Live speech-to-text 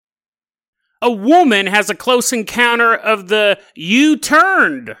A woman has a close encounter of the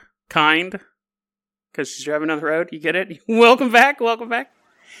U-turned kind. Because she's driving on the road, you get it? Welcome back.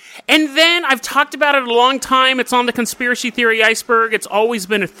 And then, I've talked about it a long time, it's on the conspiracy theory iceberg, it's always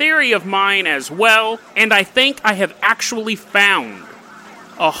been a theory of mine as well, and I think I have actually found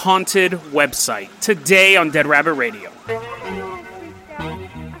a haunted website today on Dead Rabbit Radio.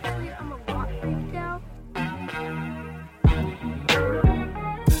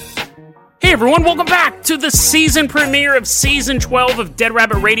 Hey everyone, welcome back to the season premiere of Season 12 of Dead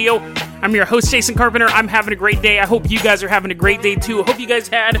Rabbit Radio. I'm your host, Jason Carpenter. I'm having a great day. I hope you guys are having a great day too. I hope you guys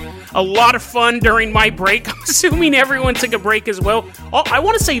had a lot of fun during my break. I'm assuming everyone took a break as well. Oh, I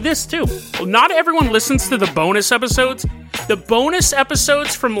want to say this too. Not everyone listens to the bonus episodes. The bonus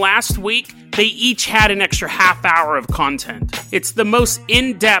episodes from last week, they each had an extra half hour of content. It's the most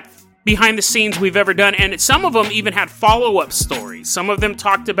in-depth behind the scenes we've ever done, and some of them even had follow-up stories. Some of them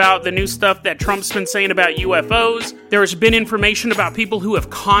talked about the new stuff that Trump's been saying about UFOs. There's been information about people who have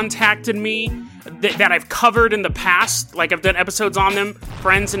contacted me that I've covered in the past, like I've done episodes on them,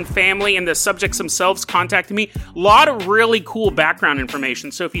 friends and family, and the subjects themselves contacted me. A lot of really cool background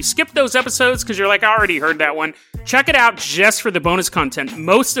information, so if you skip those episodes because you're like, I already heard that one, check it out just for the bonus content.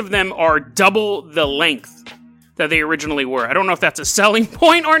 Most of them are double the length that they originally were. I don't know if that's a selling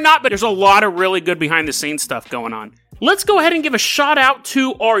point or not, but there's a lot of really good behind-the-scenes stuff going on. Let's go ahead and give a shout-out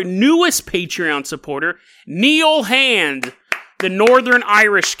to our newest Patreon supporter, Neil Hand, the Northern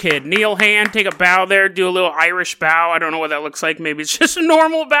Irish kid. Neil Hand, take a bow there, do a little Irish bow. I don't know what that looks like. Maybe it's just a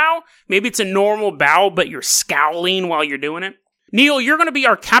normal bow. Maybe it's a normal bow, but you're scowling while you're doing it. Neil, you're going to be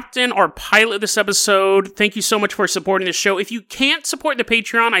our captain, our pilot this episode. Thank you so much for supporting this show. If you can't support the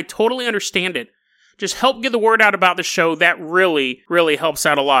Patreon, I totally understand it. Just help get the word out about the show. That really, really helps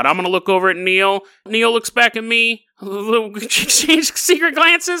out a lot. I'm going to look over at Neil. Neil looks back at me. A little exchange secret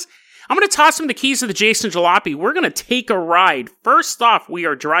glances. I'm going to toss him the keys to the Jason Jalopy. We're going to take a ride. First off, we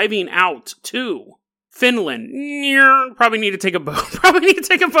are driving out to Finland. Probably need to take a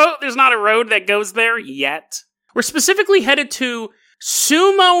boat. There's not a road that goes there yet. We're specifically headed to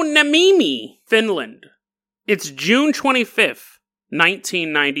Suomenniemi, Finland. It's June 25th,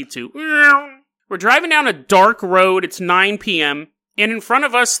 1992. We're driving down a dark road, it's 9 p.m., and in front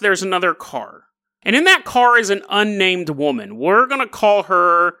of us there's another car. And in that car is an unnamed woman. We're gonna call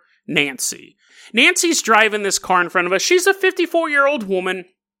her Nancy. Nancy's driving this car in front of us. She's a 54-year-old woman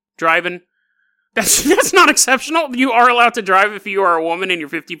driving. That's not exceptional. You are allowed to drive if you are a woman and you're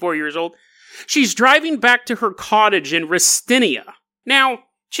 54 years old. She's driving back to her cottage in Ristinia. Now,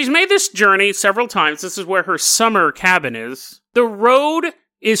 she's made this journey several times. This is where her summer cabin is. The road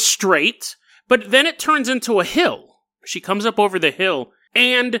is straight, but then it turns into a hill. She comes up over the hill,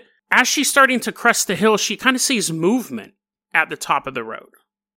 and as she's starting to crest the hill, she kind of sees movement at the top of the road.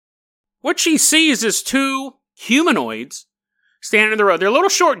 What she sees is two humanoids standing in the road. They're little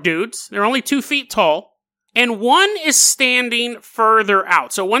short dudes. They're only 2 feet tall, and one is standing further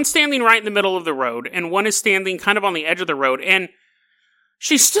out. So one's standing right in the middle of the road, and one is standing kind of on the edge of the road, and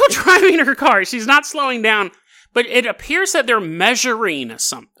she's still driving her car. She's not slowing down, but it appears that they're measuring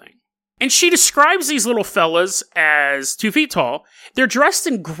something. And she describes these little fellas as 2 feet tall. They're dressed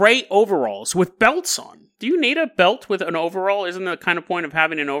in gray overalls with belts on. Do you need a belt with an overall? Isn't the kind of point of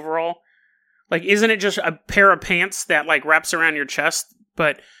having an overall? Like, isn't it just a pair of pants that, like, wraps around your chest?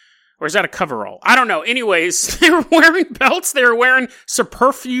 Or is that a coverall? I don't know. Anyways, they were wearing belts. They were wearing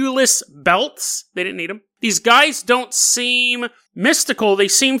superfluous belts. They didn't need them. These guys don't seem mystical. They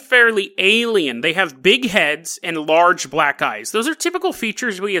seem fairly alien. They have big heads and large black eyes. Those are typical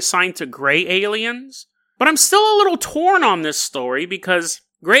features we assign to gray aliens. But I'm still a little torn on this story because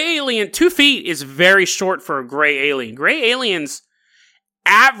gray alien, 2 feet is very short for a gray alien. Gray aliens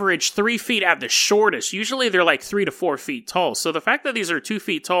average 3 feet at the shortest. Usually they're like 3 to 4 feet tall. So the fact that these are 2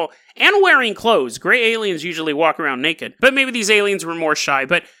 feet tall and wearing clothes, gray aliens usually walk around naked. But maybe these aliens were more shy,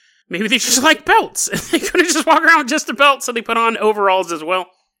 but maybe they just like belts. They couldn't just walk around with just a belt, so they put on overalls as well.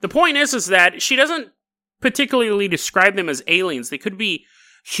 The point is that she doesn't particularly describe them as aliens. They could be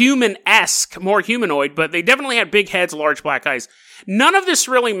human-esque, more humanoid, but they definitely had big heads, large black eyes. None of this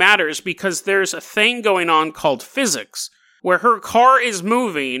really matters because there's a thing going on called physics, where her car is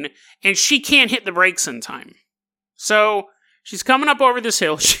moving and she can't hit the brakes in time. So she's coming up over this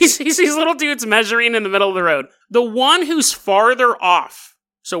hill. She sees these little dudes measuring in the middle of the road. The one who's farther off,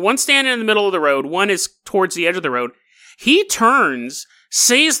 so one's standing in the middle of the road, one is towards the edge of the road. He turns,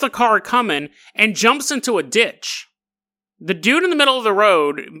 sees the car coming, and jumps into a ditch. The dude in the middle of the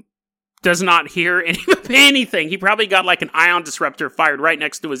road does not hear anything. He probably got like an ion disruptor fired right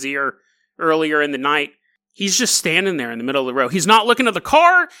next to his ear earlier in the night. He's just standing there in the middle of the road. He's not looking at the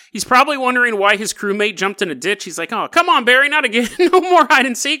car. He's probably wondering why his crewmate jumped in a ditch. He's like, oh, come on, Barry, not again. No more hide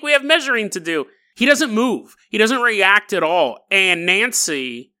and seek. We have measuring to do. He doesn't move. He doesn't react at all. And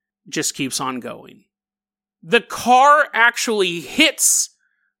Nancy just keeps on going. The car actually hits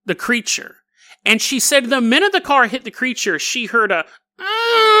the creature. And she said the minute the car hit the creature, she heard a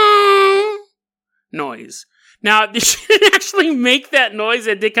noise. Now, she didn't actually make that noise.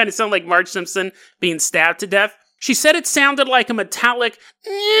 It did kind of sound like Marge Simpson being stabbed to death. She said it sounded like a metallic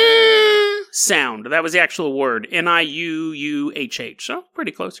sound. That was the actual word. Niuuhh. So,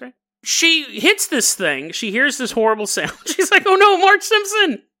 pretty close, right? She hits this thing. She hears this horrible sound. She's like, oh no, Marge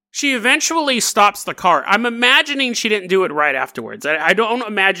Simpson! She eventually stops the car. I'm imagining she didn't do it right afterwards. I don't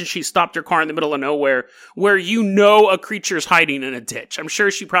imagine she stopped her car in the middle of nowhere where a creature's hiding in a ditch. I'm sure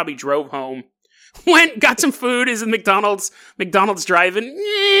she probably drove home. Went, got some food, is in McDonald's driving,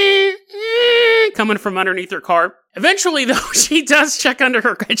 coming from underneath her car. Eventually, though, she does check under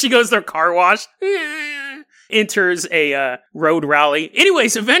her, and she goes to her car wash, enters a road rally.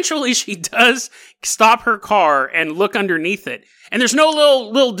 Anyways, eventually she does stop her car and look underneath it. And there's no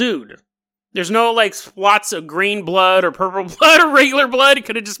little dude. There's no, like, spots of green blood or purple blood or regular blood. It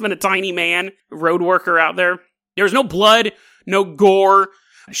could have just been a tiny man, road worker out there. There was no blood, no gore.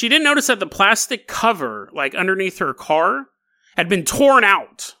 She didn't notice that the plastic cover, like, underneath her car had been torn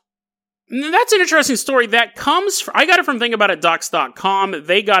out. And that's an interesting story. That comes I got it from thinkaboutitdocs.com.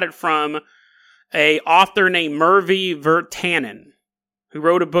 They got it from a author named Mervi Virtanen, who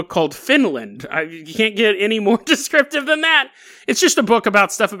wrote a book called Finland. You can't get any more descriptive than that. It's just a book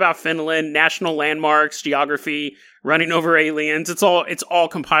about stuff about Finland, national landmarks, geography, running over aliens. It's all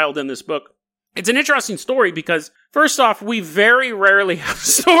compiled in this book. It's an interesting story because, first off, we very rarely have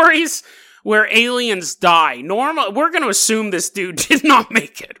stories where aliens die. We're going to assume this dude did not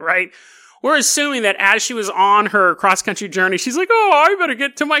make it, right? We're assuming that as she was on her cross-country journey, she's like, oh, I better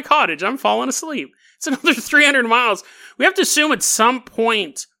get to my cottage. I'm falling asleep. It's another 300 miles. We have to assume at some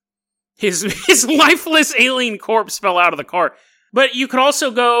point his lifeless alien corpse fell out of the car. But you could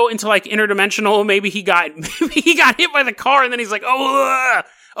also go into, like, interdimensional. Maybe he got hit by the car, and then he's like, oh,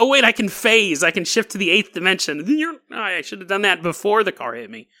 wait, I can phase. I can shift to the 8th dimension. I should have done that before the car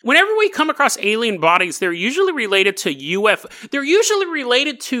hit me. Whenever we come across alien bodies, they're usually related to They're usually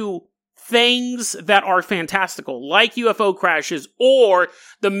related to things that are fantastical, like UFO crashes or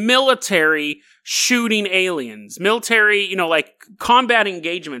the military shooting aliens. Military, like combat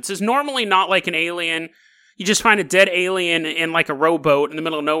engagements is normally not like an alien. You just find a dead alien in like a rowboat in the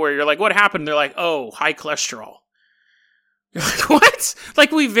middle of nowhere. You're like, what happened? They're like, oh, high cholesterol. You're like, what?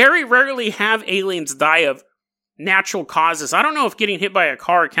 Like, we very rarely have aliens die of natural causes. I don't know if getting hit by a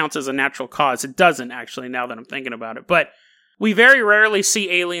car counts as a natural cause. It doesn't, actually, now that I'm thinking about it. But we very rarely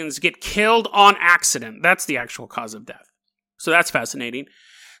see aliens get killed on accident. That's the actual cause of death. So that's fascinating.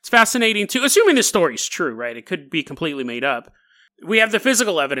 It's fascinating, too, assuming this story's true, right? It could be completely made up. We have the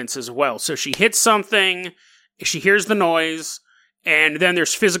physical evidence as well. So she hits something, she hears the noise, and then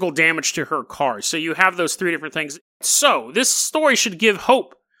there's physical damage to her car. So you have those three different things. So this story should give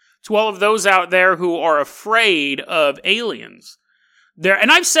hope to all of those out there who are afraid of aliens.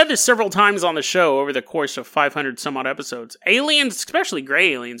 And I've said this several times on the show over the course of 500 some odd episodes. Aliens, especially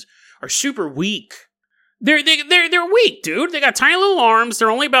gray aliens, are super weak. They're weak, dude. They got tiny little arms.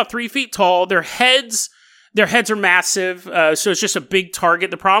 They're only about 3 feet tall. Their heads are massive, so it's just a big target.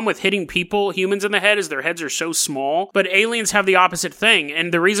 The problem with hitting humans in the head, is their heads are so small. But aliens have the opposite thing.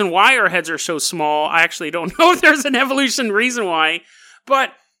 And the reason why our heads are so small, I actually don't know if there's an evolution reason why.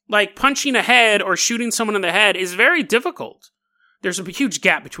 But, like, punching a head or shooting someone in the head is very difficult. There's a huge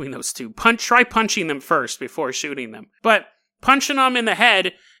gap between those two. Try punching them first before shooting them. But punching them in the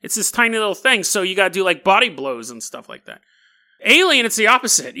head, it's this tiny little thing, so you gotta do, like, body blows and stuff like that. Alien, it's the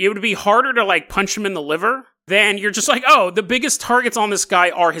opposite. It would be harder to, like, punch him in the liver. Then you're just like, oh, the biggest targets on this guy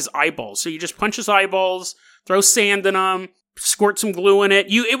are his eyeballs. So you just punch his eyeballs, throw sand in them, squirt some glue in it.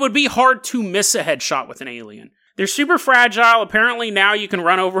 It would be hard to miss a headshot with an alien. They're super fragile. Apparently now you can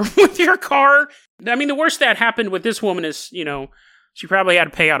run over them with your car. I mean, the worst that happened with this woman is, she probably had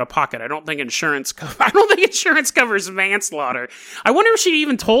to pay out of pocket. I don't think insurance covers manslaughter. I wonder if she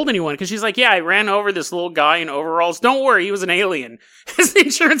even told anyone, because she's like, yeah, I ran over this little guy in overalls. Don't worry, he was an alien. As the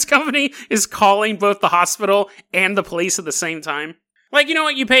insurance company is calling both the hospital and the police at the same time. Like, you know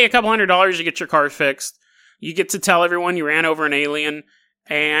what? You pay a couple $100, you get your car fixed. You get to tell everyone you ran over an alien.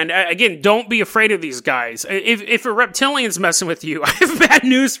 And again, don't be afraid of these guys. If a reptilian's messing with you, I have bad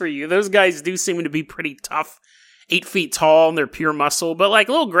news for you. Those guys do seem to be pretty tough. 8 feet tall and they're pure muscle, but like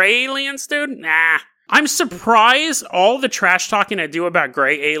little gray aliens, dude, nah. I'm surprised all the trash talking I do about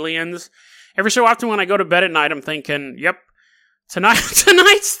gray aliens Every so often when I go to bed at night, I'm thinking, yep, tonight's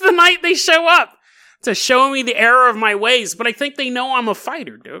the night they show up to show me the error of my ways. But I think they know I'm a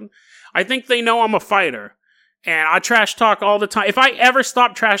fighter, dude. I think they know I'm a fighter. And I trash talk all the time. If I ever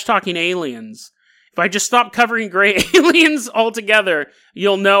stop trash talking aliens, if I just stop covering gray aliens altogether,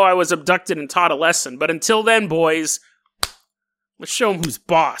 you'll know I was abducted and taught a lesson. But until then, boys, let's show them who's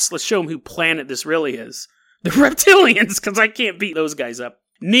boss. Let's show them who planet this really is. The reptilians, because I can't beat those guys up.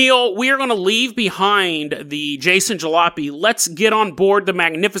 Neil, we are going to leave behind the Jason Jalopy. Let's get on board the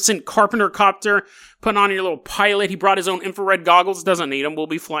magnificent Carpenter Copter. Put on your little pilot. He brought his own infrared goggles. Doesn't need them. We'll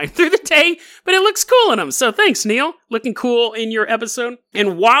be flying through the day, but it looks cool in them. So thanks, Neil. Looking cool in your episode.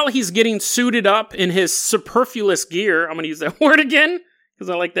 And while he's getting suited up in his superfluous gear, I'm going to use that word again,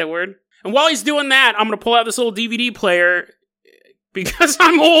 because I like that word. And while he's doing that, I'm going to pull out this little DVD player. Because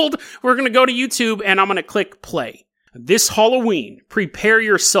I'm old, we're going to go to YouTube and I'm going to click play. This Halloween, prepare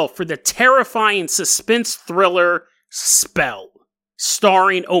yourself for the terrifying suspense thriller Spell,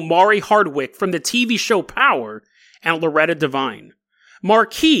 starring Omari Hardwick from the TV show Power and Loretta Devine.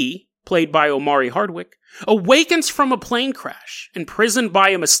 Marquis, played by Omari Hardwick, awakens from a plane crash, imprisoned by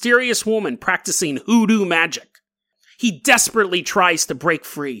a mysterious woman practicing hoodoo magic. He desperately tries to break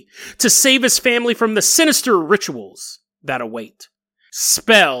free, to save his family from the sinister rituals that await.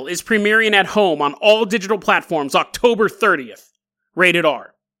 Spell is premiering at home on all digital platforms October 30th. Rated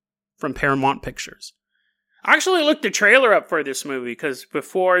R. From Paramount Pictures. I actually looked the trailer up for this movie, because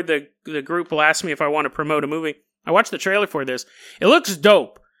before the group will ask me if I want to promote a movie, I watched the trailer for this. It looks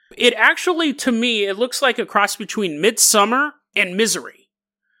dope. It actually, to me, it looks like a cross between Midsommar and Misery.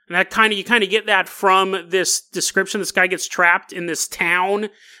 And that you kind of get that from this description. This guy gets trapped in this town,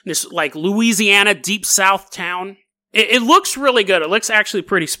 this like Louisiana deep south town. It looks really good. It looks actually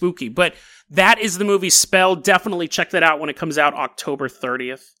pretty spooky, but that is the movie Spell. Definitely check that out when it comes out October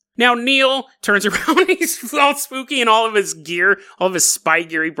 30th. Now, Neil turns around. He's all spooky in all of his gear, all of his spy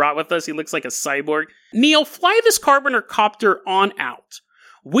gear he brought with us. He looks like a cyborg. Neil, fly this Carpenter Copter on out.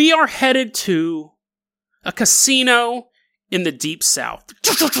 We are headed to a casino in the Deep South.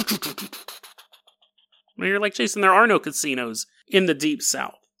 You're like, Jason, there are no casinos in the Deep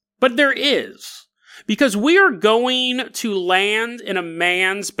South. But there is. Because we are going to land in a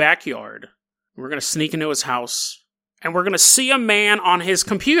man's backyard. We're going to sneak into his house. And we're going to see a man on his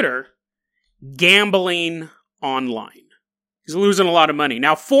computer gambling online. He's losing a lot of money.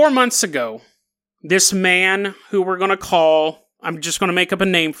 Now, 4 months ago, this man who we're going to call, I'm just going to make up a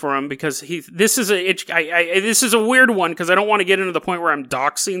name for him because this is a weird one because I don't want to get into the point where I'm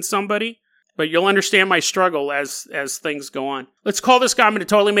doxing somebody. But you'll understand my struggle as things go on. Let's call this guy, I'm going to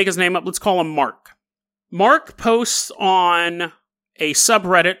totally make his name up. Let's call him Mark. Mark posts on a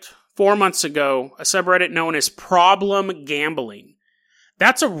subreddit 4 months ago, a subreddit known as Problem Gambling.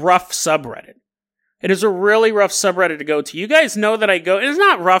 That's a rough subreddit. It is a really rough subreddit to go to. You guys know that I go, it's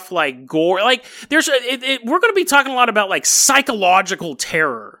not rough like gore. Like, we're going to be talking a lot about like psychological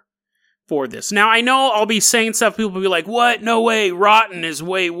terror for this. Now, I know I'll be saying stuff, people will be like, what? No way, Rotten is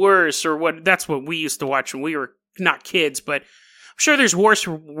way worse, or what? That's what we used to watch when we were not kids, but I'm sure there's worse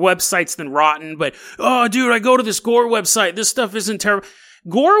websites than Rotten, but, oh, dude, I go to this gore website. This stuff isn't terrible.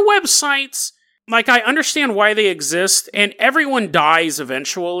 Gore websites, like, I understand why they exist, and everyone dies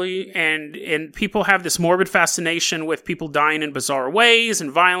eventually, and people have this morbid fascination with people dying in bizarre ways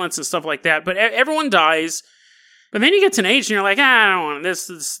and violence and stuff like that, but everyone dies. But then you get to an age and you're like, I don't want this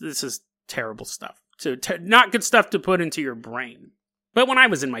is terrible stuff. Not good stuff to put into your brain. But when I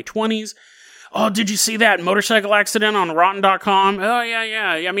was in my 20s, oh, did you see that motorcycle accident on Rotten.com? Oh,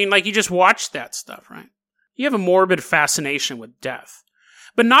 yeah. I mean, like, you just watch that stuff, right? You have a morbid fascination with death.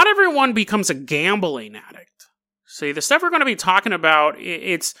 But not everyone becomes a gambling addict. See, the stuff we're going to be talking about,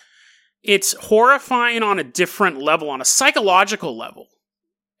 it's horrifying on a different level, on a psychological level.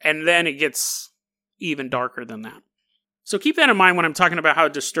 And then it gets even darker than that. So keep that in mind when I'm talking about how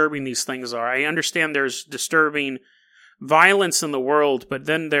disturbing these things are. I understand there's disturbing violence in the world, but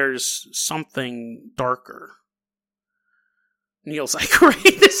then there's something darker. Neil's like,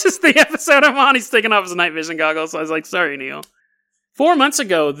 great, this is the episode I'm on. He's taking off his night vision goggles. So I was like, sorry, Neil. 4 months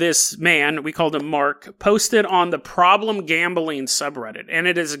ago, this man, we called him Mark, posted on the Problem Gambling subreddit. And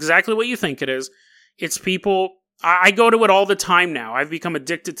it is exactly what you think it is. It's people, I go to it all the time now. I've become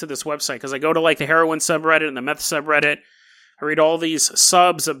addicted to this website because I go to like the heroin subreddit and the meth subreddit. I read all these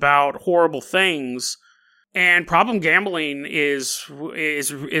subs about horrible things. And Problem Gambling is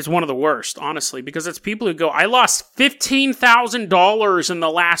one of the worst, honestly, because it's people who go, I lost $15,000 in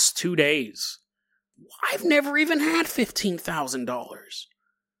the last 2 days. I've never even had $15,000.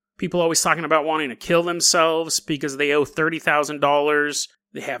 People always talking about wanting to kill themselves because they owe $30,000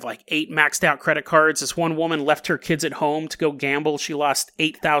 They have like 8 maxed out credit cards. This one woman left her kids at home to go gamble. She lost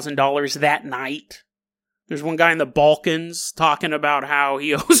 $8,000 that night. There's one guy in the Balkans talking about how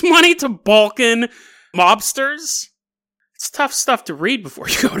he owes money to Balkan mobsters. It's tough stuff to read before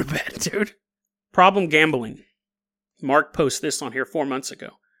you go to bed, dude. Problem gambling. Mark posted this on here 4 months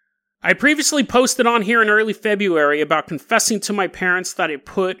ago. I previously posted on here in early February about confessing to my parents that I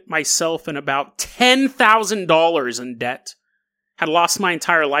put myself in about $10,000 in debt, had lost my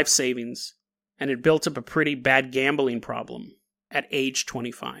entire life savings, and had built up a pretty bad gambling problem at age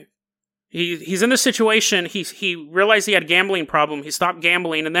 25. He's in a situation, he realized he had a gambling problem, he stopped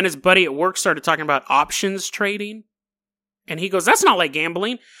gambling, and then his buddy at work started talking about options trading. And he goes, that's not like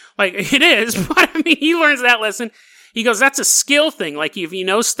gambling. Like, it is, but I mean, he learns that lesson. He goes, that's a skill thing. Like, if you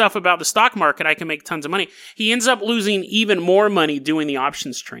know stuff about the stock market, I can make tons of money. He ends up losing even more money doing the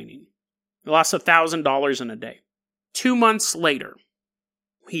options trading. He lost $1,000 in a day. 2 months later,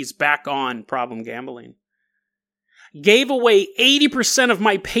 he's back on problem gambling. Gave away 80% of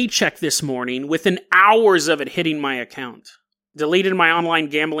my paycheck this morning within hours of it hitting my account. Deleted my online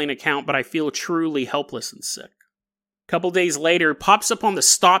gambling account, but I feel truly helpless and sick. A couple days later, pops up on the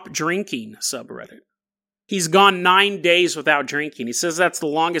Stop Drinking subreddit. He's gone 9 days without drinking. He says that's the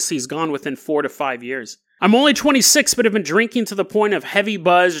longest he's gone within 4 to 5 years. I'm only 26, but have been drinking to the point of heavy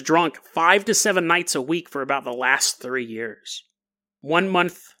buzz, drunk 5 to 7 nights a week for about the last 3 years. 1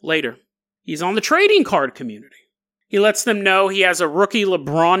 month later, he's on the trading card community. He lets them know he has a rookie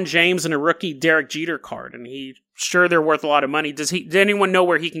LeBron James and a rookie Derek Jeter card, and he's sure they're worth a lot of money. Does anyone know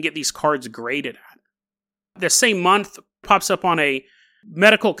where he can get these cards graded at? The same month, pops up on a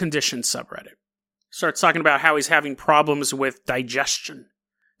medical condition subreddit. Starts talking about how he's having problems with digestion.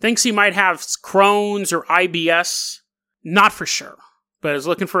 Thinks he might have Crohn's or IBS. Not for sure, but is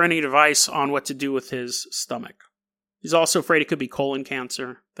looking for any advice on what to do with his stomach. He's also afraid it could be colon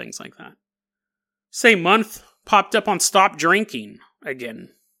cancer, things like that. Same month, popped up on Stop Drinking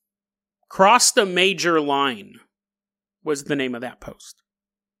again. Crossed a major line was the name of that post.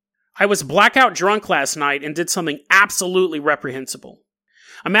 I was blackout drunk last night and did something absolutely reprehensible.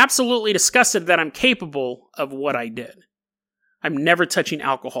 I'm absolutely disgusted that I'm capable of what I did. I'm never touching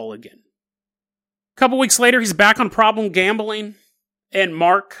alcohol again. A couple weeks later, he's back on problem gambling, and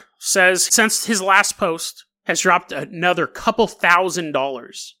Mark says since his last post has dropped another couple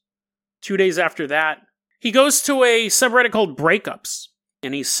 $1,000s. 2 days after that, he goes to a subreddit called Breakups,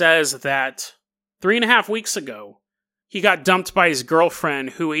 and he says that 3.5 weeks ago, he got dumped by his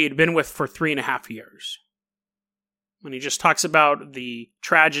girlfriend who he had been with for 3.5 years. And he just talks about the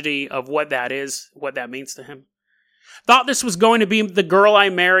tragedy of what that is, what that means to him. Thought this was going to be the girl I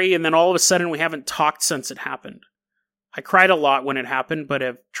marry, and then all of a sudden we haven't talked since it happened. I cried a lot when it happened, but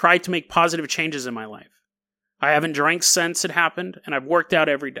have tried to make positive changes in my life. I haven't drank since it happened, and I've worked out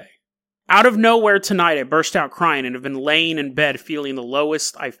every day. Out of nowhere tonight, I burst out crying and have been laying in bed feeling the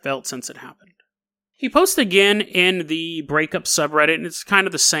lowest I've felt since it happened. He posted again in the breakup subreddit, and it's kind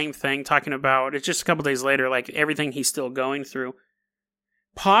of the same thing, talking about, it's just a couple days later, like everything he's still going through.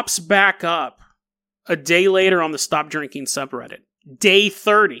 Pops back up a day later on the Stop Drinking subreddit. Day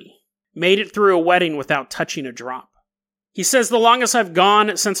 30. Made it through a wedding without touching a drop. He says the longest I've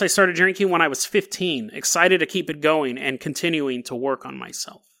gone since I started drinking when I was 15. Excited to keep it going and continuing to work on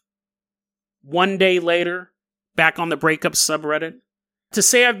myself. 1 day later, back on the breakup subreddit. To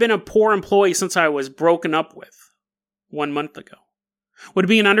say I've been a poor employee since I was broken up with 1 month ago would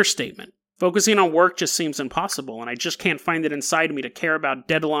be an understatement. Focusing on work just seems impossible, and I just can't find it inside me to care about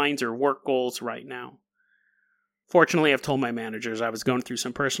deadlines or work goals right now. Fortunately, I've told my managers I was going through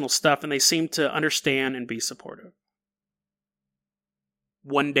some personal stuff, and they seemed to understand and be supportive.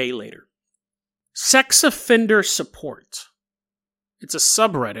 1 day later. Sex offender support. It's a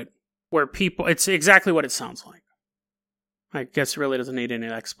subreddit where people, it's exactly what it sounds like. I guess it really doesn't need any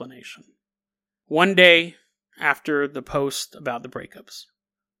explanation. 1 day after the post about the breakups.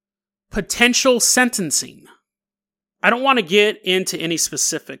 Potential sentencing. I don't want to get into any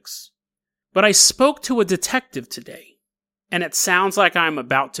specifics, but I spoke to a detective today, and it sounds like I'm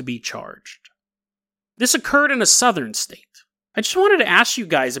about to be charged. This occurred in a southern state. I just wanted to ask you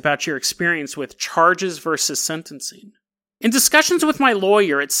guys about your experience with charges versus sentencing. In discussions with my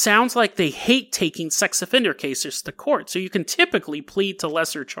lawyer, it sounds like they hate taking sex offender cases to court, so you can typically plead to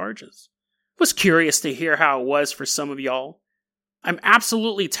lesser charges. Was curious to hear how it was for some of y'all. I'm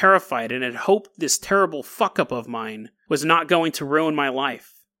absolutely terrified and had hoped this terrible fuck-up of mine was not going to ruin my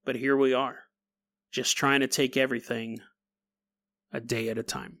life, but here we are. Just trying to take everything a day at a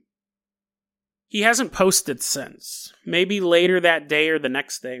time. He hasn't posted since. Maybe later that day or the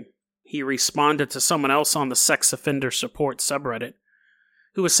next day. He responded to someone else on the sex offender support subreddit.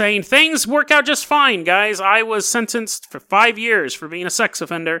 who was saying, things work out just fine, guys. I was sentenced for 5 years for being a sex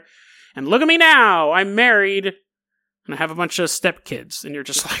offender. And look at me now. I'm married. And I have a bunch of stepkids. And you're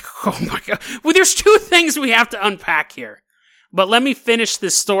just like, oh my God. Well, there's 2 things we have to unpack here. But let me finish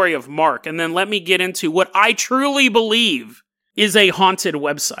this story of Mark. And then let me get into what I truly believe is a haunted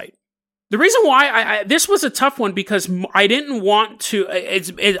website. The reason why this was a tough one because I didn't want to.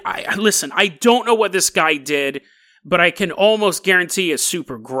 Listen, I don't know what this guy did, but I can almost guarantee it's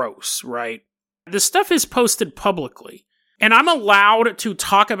super gross, right? This stuff is posted publicly, and I'm allowed to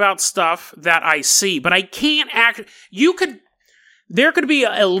talk about stuff that I see, but I can't act. There could be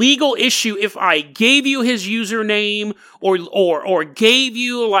a legal issue if I gave you his username or gave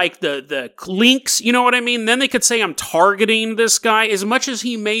you like the links, you know what I mean? Then they could say I'm targeting this guy as much as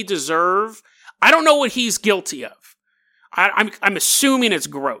he may deserve. I don't know what he's guilty of. I'm assuming it's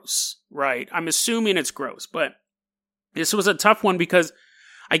gross, right? I'm assuming it's gross, but this was a tough one because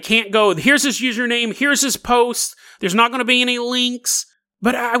I can't go, here's his username, here's his post, there's not going to be any links.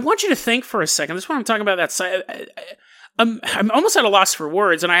 But I want you to think for a second. This is what I'm talking about, that site. I'm almost at a loss for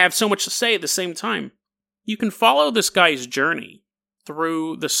words, and I have so much to say at the same time. You can follow this guy's journey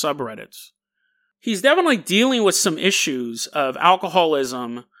through the subreddits. He's definitely dealing with some issues of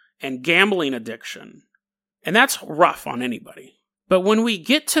alcoholism and gambling addiction, and that's rough on anybody. But when we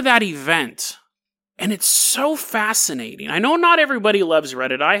get to that event, and it's so fascinating. I know not everybody loves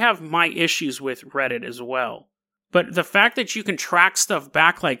Reddit. I have my issues with Reddit as well. But the fact that you can track stuff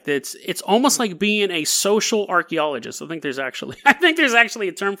back like this, it's almost like being a social archaeologist. I think there's actually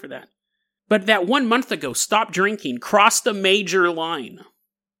a term for that. But that 1 month ago, stopped drinking, crossed a major line.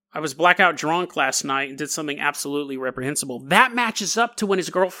 I was blackout drunk last night and did something absolutely reprehensible. That matches up to when his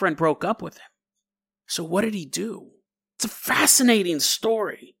girlfriend broke up with him. So what did he do? It's a fascinating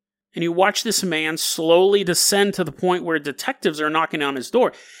story. And you watch this man slowly descend to the point where detectives are knocking on his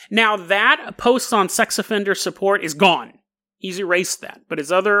door. Now, that post on sex offender support is gone. He's erased that. But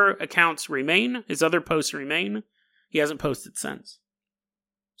his other accounts remain. His other posts remain. He hasn't posted since.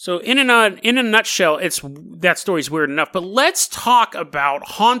 So in a nutshell, that story's weird enough. But let's talk about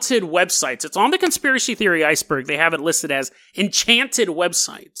haunted websites. It's on the conspiracy theory iceberg. They have it listed as enchanted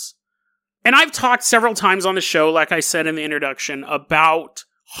websites. And I've talked several times on the show, like I said in the introduction, about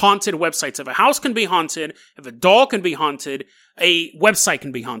haunted websites. If a house can be haunted, if a doll can be haunted, a website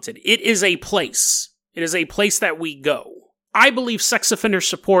can be haunted. It is a place. It is a place that we go. I believe sex offender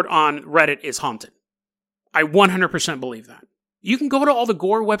support on Reddit is haunted. I 100% believe that. You can go to all the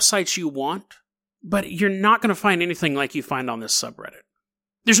gore websites you want, but you're not going to find anything like you find on this subreddit.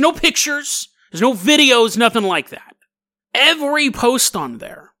 There's no pictures, there's no videos, nothing like that. Every post on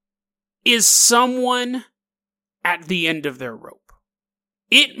there is someone at the end of their rope.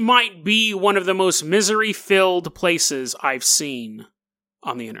 It might be one of the most misery-filled places I've seen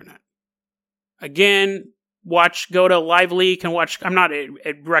on the internet. Again, go to LiveLeak and watch, I'm not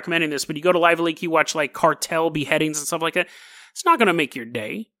recommending this, but you go to LiveLeak, you watch like cartel beheadings and stuff like that. It's not going to make your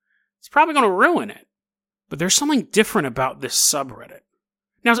day. It's probably going to ruin it. But there's something different about this subreddit.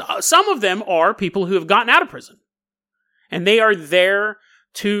 Now, some of them are people who have gotten out of prison. And they are there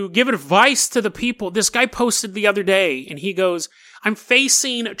to give advice to the people. This guy posted the other day, and he goes, I'm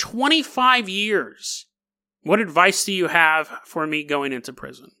facing 25 years. What advice do you have for me going into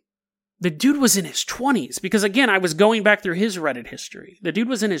prison? The dude was in his 20s, because again, I was going back through his Reddit history. The dude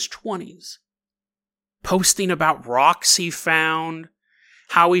was in his 20s, posting about rocks he found,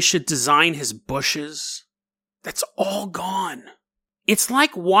 how he should design his bushes. That's all gone. It's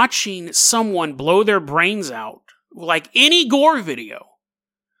like watching someone blow their brains out, like any gore video,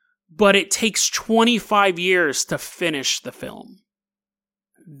 but it takes 25 years to finish the film.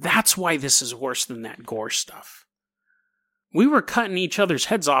 That's why this is worse than that gore stuff. We were cutting each other's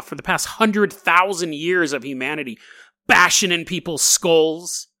heads off for the past 100,000 years of humanity, bashing in people's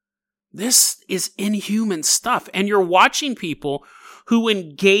skulls. This is inhuman stuff, and you're watching people who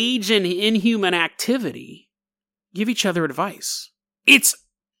engage in inhuman activity give each other advice. It's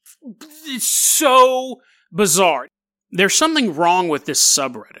so bizarre. There's something wrong with this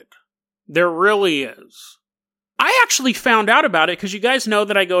subreddit. There really is. I actually found out about it because you guys know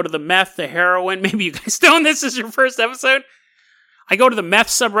that I go to the meth, the heroin. Maybe you guys don't. This is your first episode. I go to the meth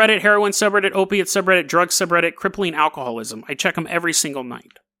subreddit, heroin subreddit, opiate subreddit, drug subreddit, crippling alcoholism. I check them every single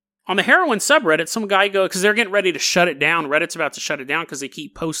night. On the heroin subreddit, some guy goes, because they're getting ready to shut it down. Reddit's about to shut it down because they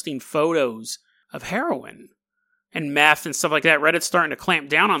keep posting photos of heroin and meth and stuff like that. Reddit's starting to clamp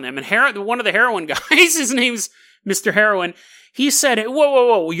down on them. And one of the heroin guys, his name's Mr. Heroin, he said,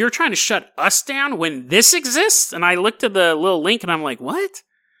 whoa, you're trying to shut us down when this exists? And I looked at the little link and I'm like, what?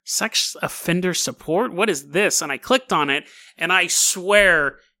 Sex offender support? What is this? And I clicked on it, and I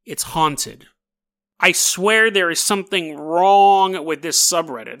swear it's haunted. I swear there is something wrong with this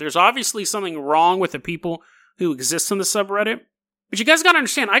subreddit. There's obviously something wrong with the people who exist in the subreddit. But you guys gotta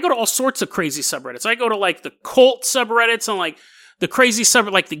understand, I go to all sorts of crazy subreddits. I go to like the cult subreddits and like the crazy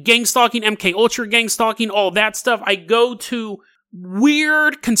subreddit, like the gang stalking, MK Ultra gang stalking, all that stuff. I go to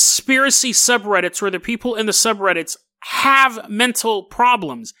weird conspiracy subreddits where the people in the subreddits have mental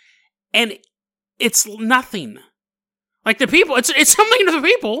problems. And it's nothing. Like the people, it's something to the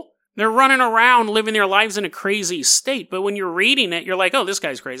people. They're running around living their lives in a crazy state. But when you're reading it, you're like, oh, this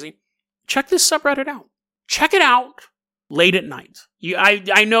guy's crazy. Check this subreddit out. Check it out late at night.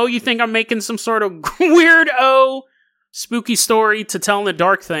 I know you think I'm making some sort of weirdo spooky story to tell in the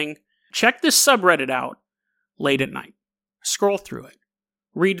dark thing. Check this subreddit out late at night. Scroll through it.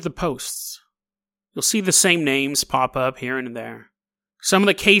 Read the posts. You'll see the same names pop up here and there. Some of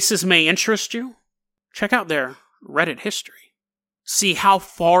the cases may interest you. Check out their Reddit history. See how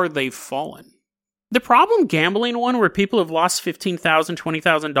far they've fallen. The problem gambling one where people have lost $15,000,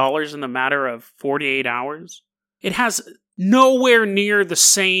 $20,000 in the matter of 48 hours, it has nowhere near the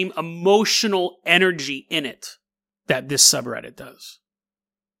same emotional energy in it that this subreddit does.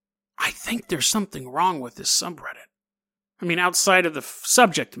 I think there's something wrong with this subreddit. I mean, outside of the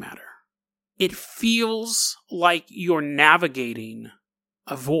subject matter, it feels like you're navigating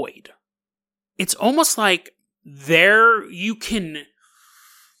a void. It's almost like there you can...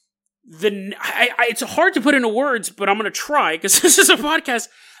 it's hard to put into words, but I'm going to try because this is a podcast.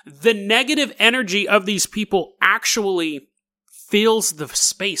 The negative energy of these people actually fills the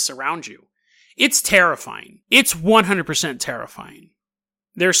space around you. It's terrifying. It's 100% terrifying.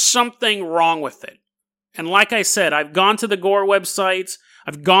 There's something wrong with it. And like I said, I've gone to the gore websites.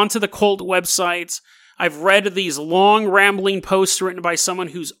 I've gone to the cult websites. I've read these long rambling posts written by someone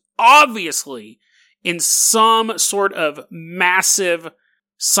who's obviously in some sort of massive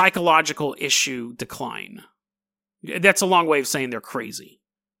psychological issue decline. That's a long way of saying they're crazy.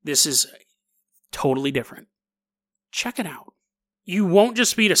 This is totally different. Check it out. You won't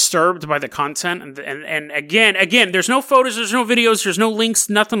just be disturbed by the content. And again, there's no photos, there's no videos, there's no links,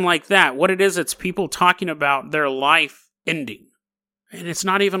 nothing like that. What it is, it's people talking about their life ending. And it's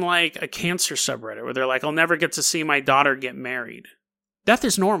not even like a cancer subreddit where they're like, I'll never get to see my daughter get married. Death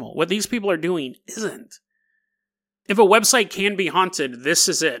is normal. What these people are doing isn't. If a website can be haunted, this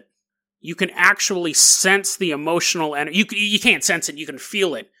is it. You can actually sense the emotional energy. You can't sense it, you can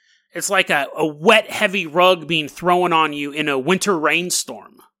feel it. It's like a wet, heavy rug being thrown on you in a winter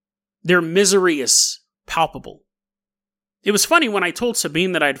rainstorm. Their misery is palpable. It was funny when I told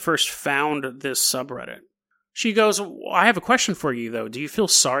Sabine that I'd first found this subreddit. She goes, well, I have a question for you, though. Do you feel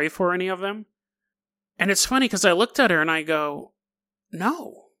sorry for any of them? And it's funny because I looked at her and I go,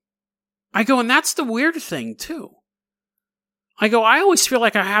 no. I go, and that's the weird thing, too. I go, I always feel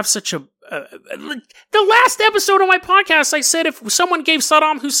like I have such a... the last episode of my podcast, I said if someone gave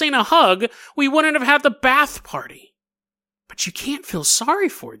Saddam Hussein a hug, we wouldn't have had the bath party. But you can't feel sorry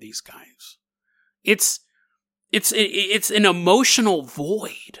for these guys. It's an emotional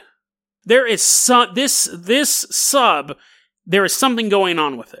void. There is this sub, there is something going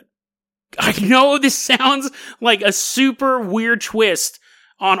on with it. I know this sounds like a super weird twist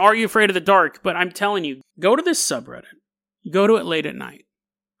on Are You Afraid of the Dark, but I'm telling you, go to this subreddit. Go to it late at night.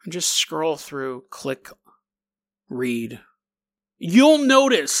 And just scroll through, click, read. You'll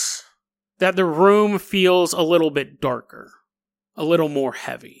notice that the room feels a little bit darker. A little more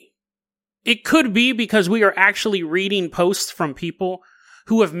heavy. It could be because we are actually reading posts from people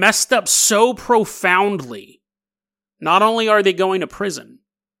who have messed up so profoundly. Not only are they going to prison,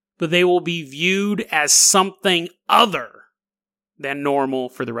 but they will be viewed as something other than normal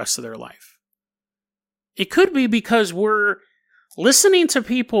for the rest of their life. It could be because we're listening to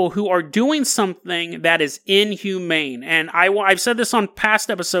people who are doing something that is inhumane. And I've said this on past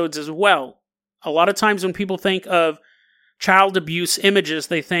episodes as well. A lot of times when people think of child abuse images,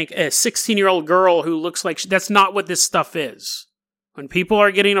 they think a 16-year-old girl who looks like... That's not what this stuff is. When people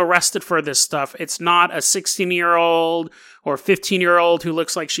are getting arrested for this stuff, it's not a 16-year-old or 15-year-old who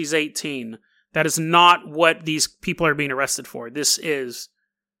looks like she's 18. That is not what these people are being arrested for. This is...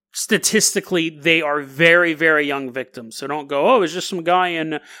 Statistically, they are very, very young victims. So don't go, oh, it's just some guy.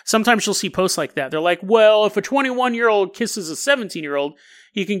 And sometimes you'll see posts like that. They're like, well, if a 21-year-old kisses a 17-year-old,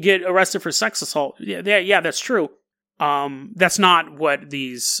 he can get arrested for sex assault. Yeah, that's true. That's not what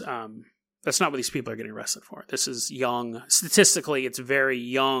these people are getting arrested for. This is young. Statistically, it's very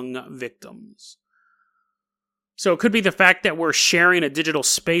young victims. So it could be the fact that we're sharing a digital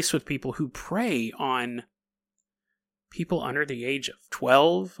space with people who prey on people under the age of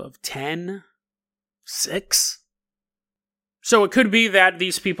 12, of 10, 6. So it could be that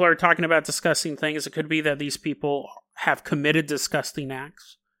these people are talking about disgusting things. It could be that these people have committed disgusting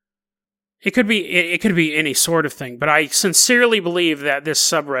acts. It could be any sort of thing, but I sincerely believe that this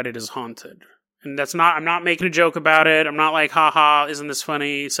subreddit is haunted. And I'm not making a joke about it. I'm not like, haha, isn't this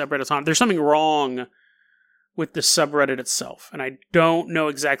funny? Subreddit's haunted. There's something wrong with the subreddit itself, and I don't know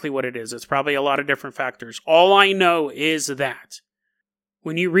exactly what it is. It's probably a lot of different factors. All I know is that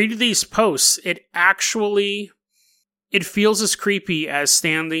when you read these posts, it feels as creepy as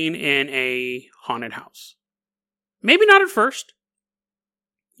standing in a haunted house. Maybe not at first.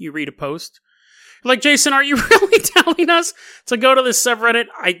 You read a post. You're like, Jason, are you really telling us to go to this subreddit?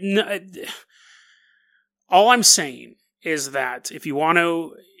 All I'm saying is that if you want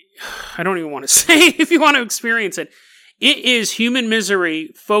to, I don't even want to say if you want to experience it, it is human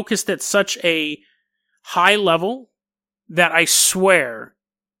misery focused at such a high level that I swear,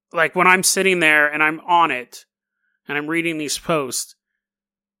 like when I'm sitting there and I'm on it and I'm reading these posts,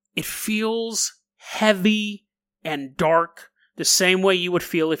 it feels heavy and dark the same way you would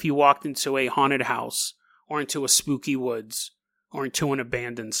feel if you walked into a haunted house or into a spooky woods or into an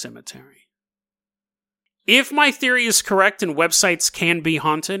abandoned cemetery. If my theory is correct and websites can be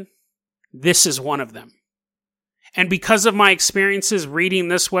haunted, this is one of them. And because of my experiences reading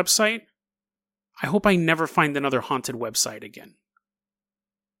this website, I hope I never find another haunted website again.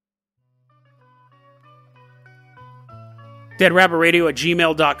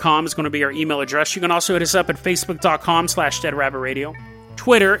 DeadRabbitRadio@gmail.com is going to be our email address. You can also hit us up at Facebook.com/DeadRabbitRadio.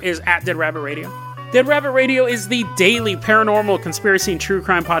 Twitter is @DeadRabbitRadio. Dead Rabbit Radio is the daily paranormal, conspiracy, and true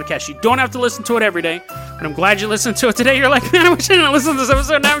crime podcast. You don't have to listen to it every day, but I'm glad you listened to it today. You're like, man, I wish I didn't listen to this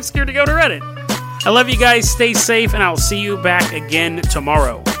episode. Now I'm scared to go to Reddit. I love you guys. Stay safe, and I'll see you back again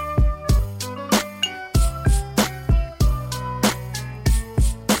tomorrow.